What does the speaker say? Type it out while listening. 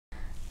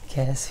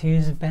Guess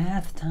whose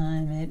bath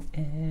time it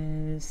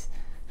is?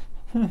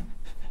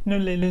 No,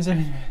 lay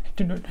loser.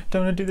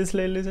 Don't do this,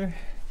 lay loser.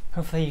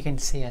 Hopefully you can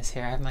see us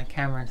here. I have my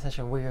camera in such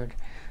a weird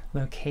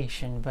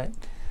location, but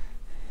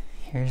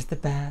here's the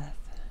bath.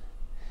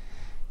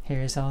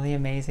 Here's all the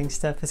amazing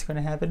stuff that's going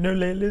to happen. No,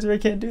 lay loser, I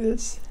can't do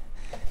this.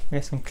 We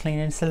have some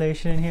cleaning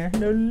solution in here.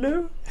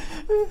 No.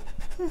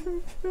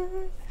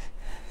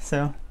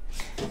 So,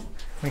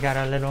 we got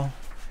our little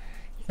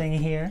thing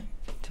here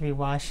to be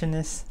washing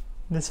this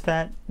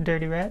fat,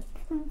 dirty rat.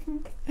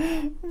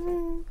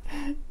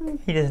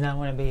 He does not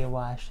want to be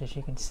washed, as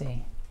you can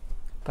see.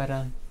 But,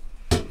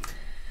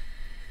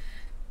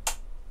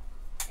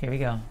 here we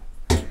go.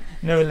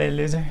 No, lay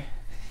loser.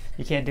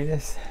 You can't do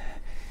this.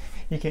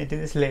 You can't do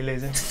this, lay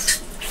loser.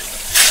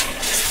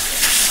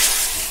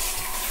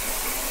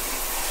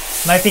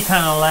 Might be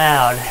kind of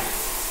loud.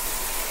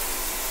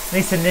 At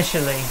least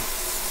initially.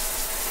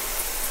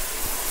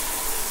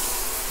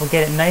 We'll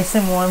get it nice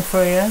and warm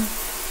for you.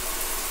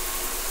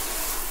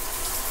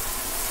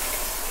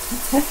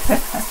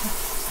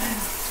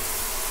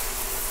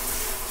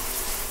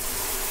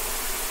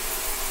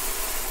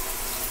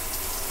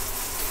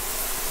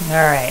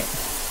 Alright.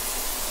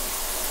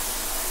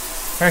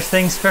 First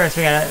things first,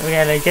 we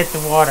gotta get the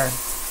water.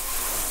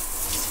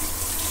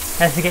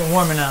 Has to get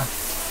warm enough.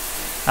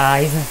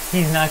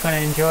 He's not gonna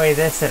enjoy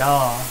this at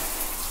all.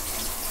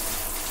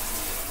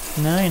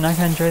 No, you're not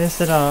gonna enjoy this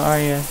at all, are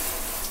you?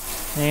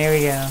 There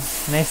we go.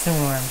 Nice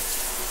and warm.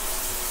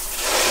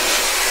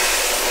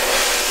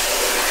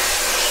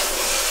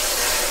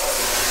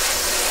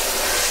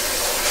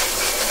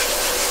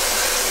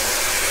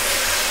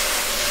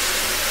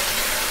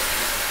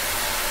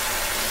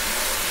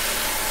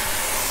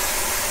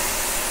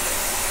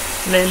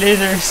 Lay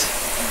losers,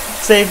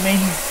 save me.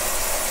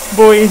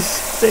 Boys,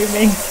 save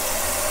me.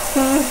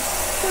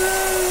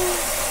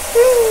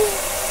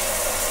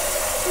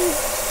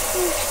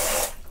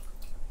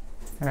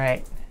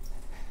 Alright.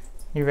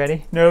 You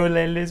ready? No,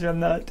 lay loser, I'm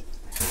not.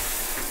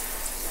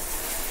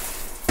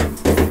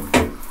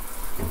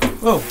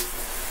 Whoa!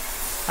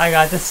 I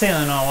got the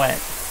ceiling all wet.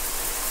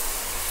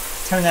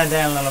 Turn that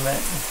down a little bit.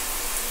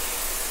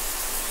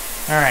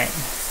 Alright.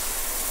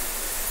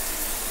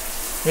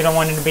 We don't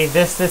want it to be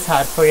this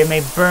hot for you. It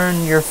may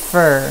burn your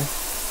fur.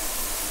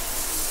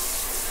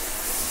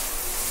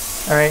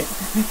 Alright.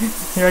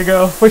 Here I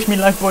go. Wish me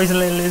luck, boys and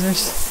lay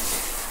losers.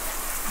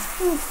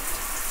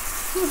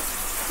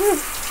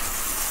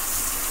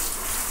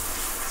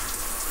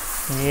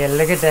 Yeah,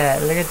 look at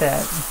that, look at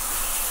that.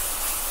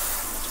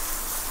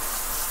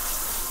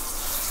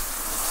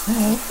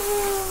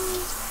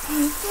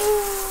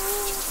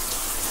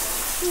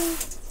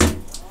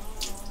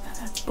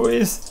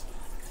 Boys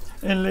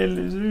and lay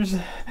losers.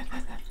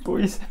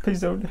 Boys, please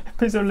don't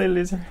lay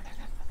loser.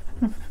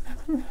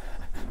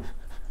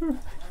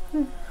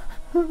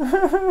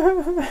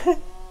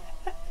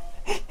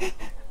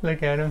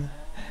 Look at him.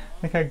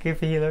 Look how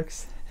goofy he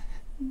looks.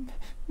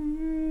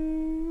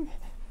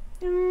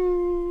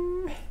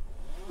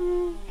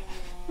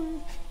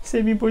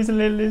 Save me, boys and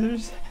little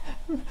lizards.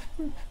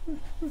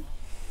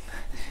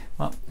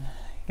 Well,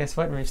 guess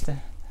what, Roostah?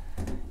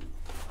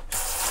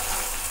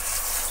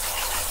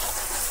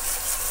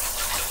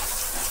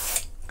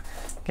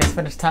 Guess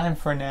what it's time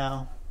for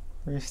now,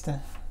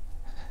 Roostah?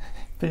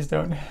 Please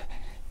don't.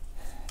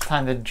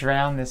 Time to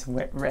drown this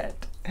wet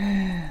rat.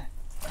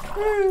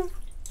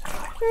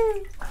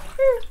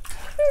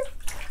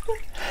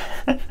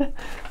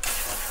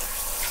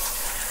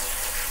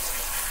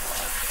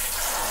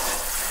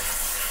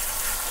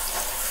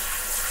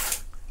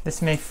 This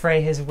may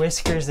fray his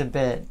whiskers a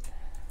bit.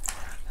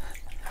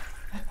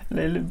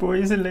 Little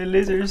boys and little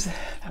lizards.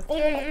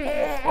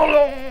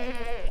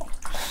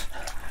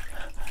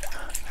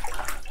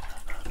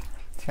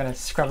 Just gotta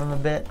scrub him a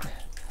bit.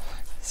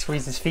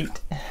 Squeeze his feet.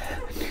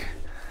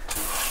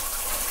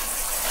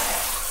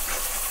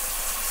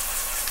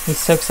 He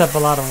soaks up a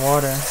lot of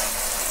water.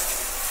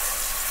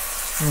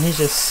 And he's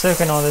just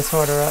soaking all this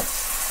water up.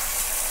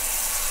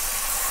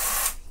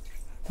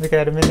 Look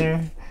at him in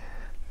there.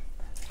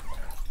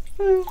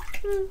 Make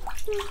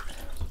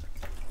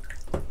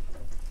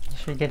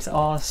sure he gets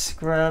all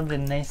scrubbed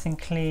and nice and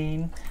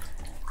clean.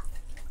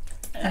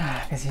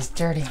 Because he's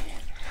dirty.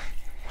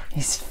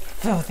 He's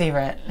filthy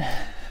rat.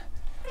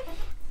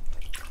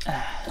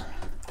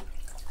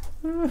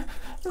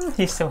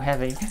 He's so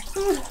heavy.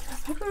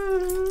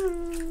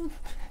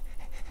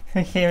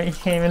 He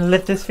can't even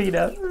lift his feet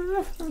up.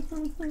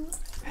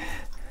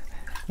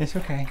 It's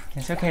okay.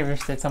 It's okay,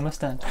 Roostah. It's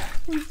almost done.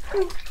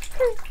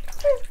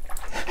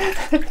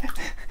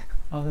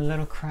 All the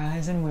little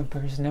cries and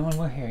whimpers, no one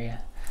will hear you.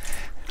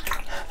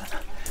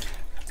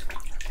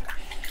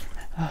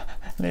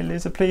 Lay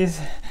loser, please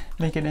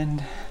make it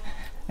end.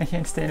 I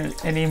can't stand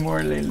it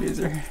anymore, lay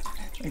loser.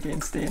 I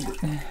can't stand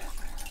it.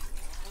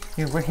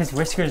 His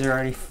whiskers are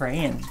already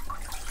fraying.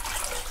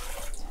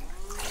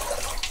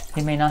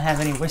 He may not have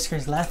any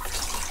whiskers left.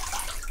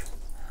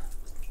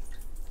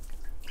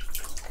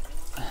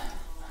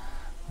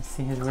 Let's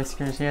see his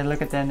whiskers here.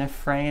 Look at them, they're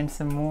fraying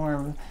some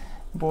more,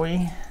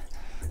 boy.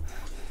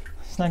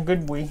 It's not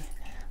good, boy.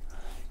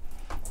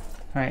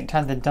 Alright,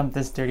 time to dump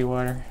this dirty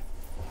water.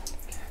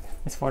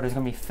 This water's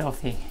gonna be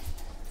filthy.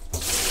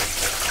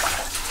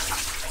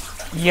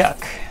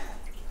 Yuck.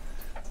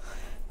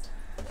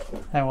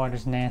 That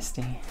water's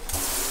nasty.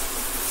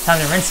 Time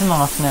to rinse them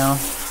off now.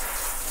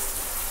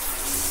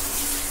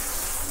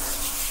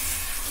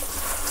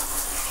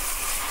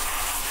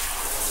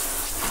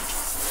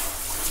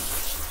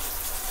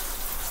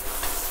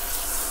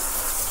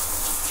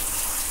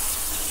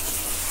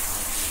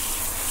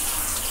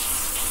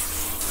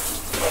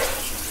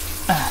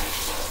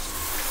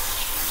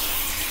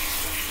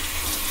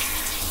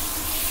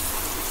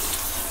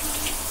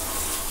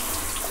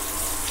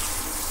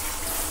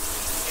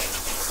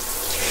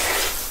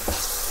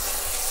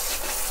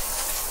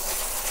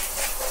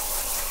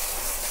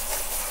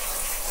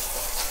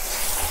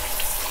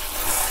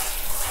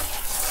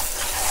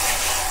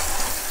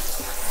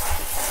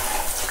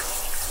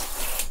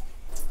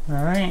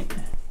 All right.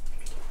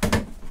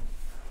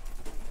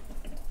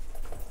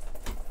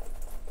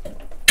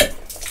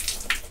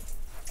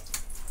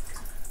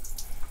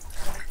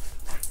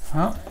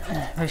 Well,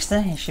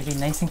 Roostah, you should be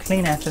nice and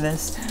clean after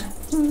this.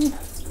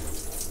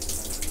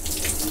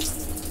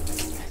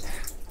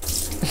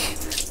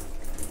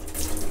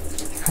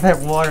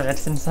 That water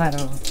that's inside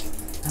of him.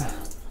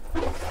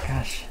 Oh,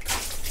 gosh.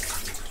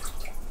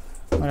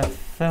 What a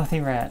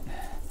filthy rat.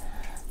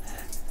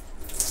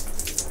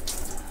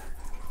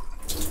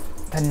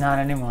 But not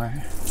anymore.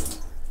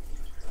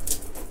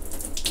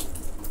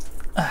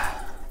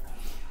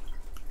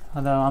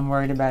 Although I'm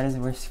worried about his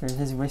whiskers.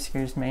 His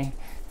whiskers may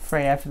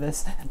fray after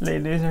this. Lay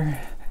loser.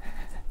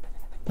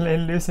 Lay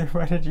loser,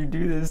 why did you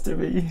do this to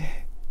me?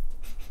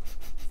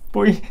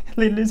 Boy,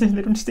 lay loser,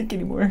 they don't stink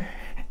anymore.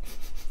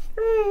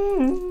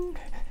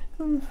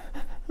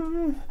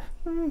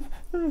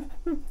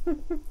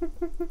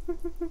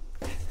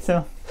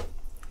 So,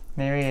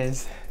 there he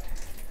is.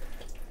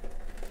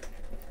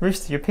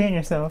 Roostah, you're peeing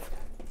yourself.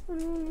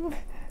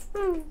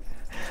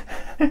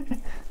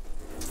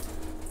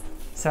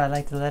 So I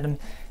like to let him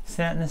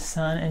sit out in the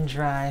sun and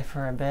dry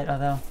for a bit,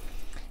 although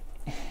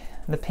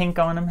the pink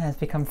on him has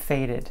become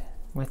faded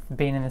with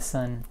being in the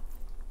sun.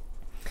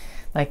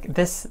 Like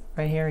this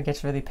right here, it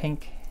gets really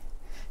pink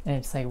and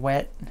it's like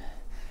wet,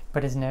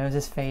 but his nose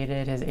is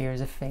faded, his ears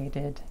are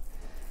faded.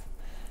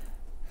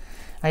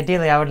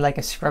 Ideally, I would like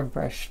a scrub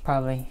brush,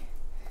 probably,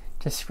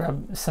 to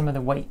scrub some of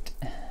the white.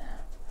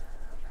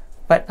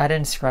 But I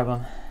didn't scrub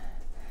him.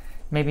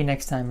 Maybe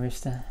next time,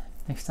 Roostah.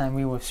 Next time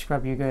we will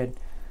scrub you good.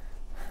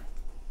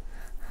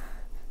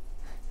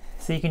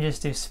 So you can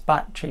just do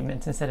spot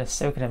treatments instead of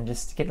soaking them.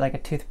 Just get like a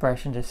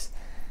toothbrush and just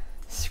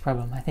scrub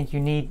them. I think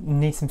you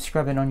need some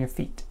scrubbing on your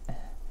feet.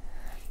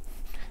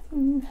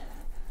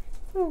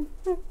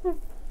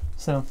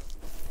 So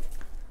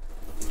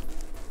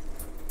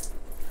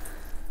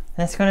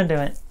that's gonna do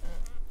it.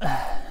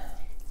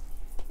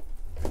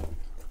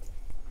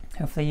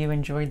 Hopefully you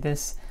enjoyed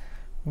this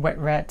wet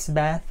rat's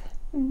bath.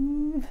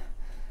 And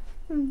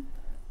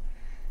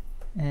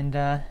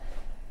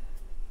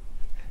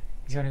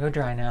he's gonna go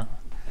dry now.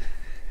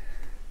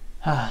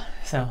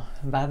 So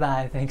bye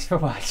bye, thanks for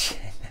watching.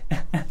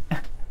 Let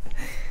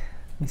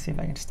me see if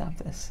I can stop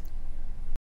this.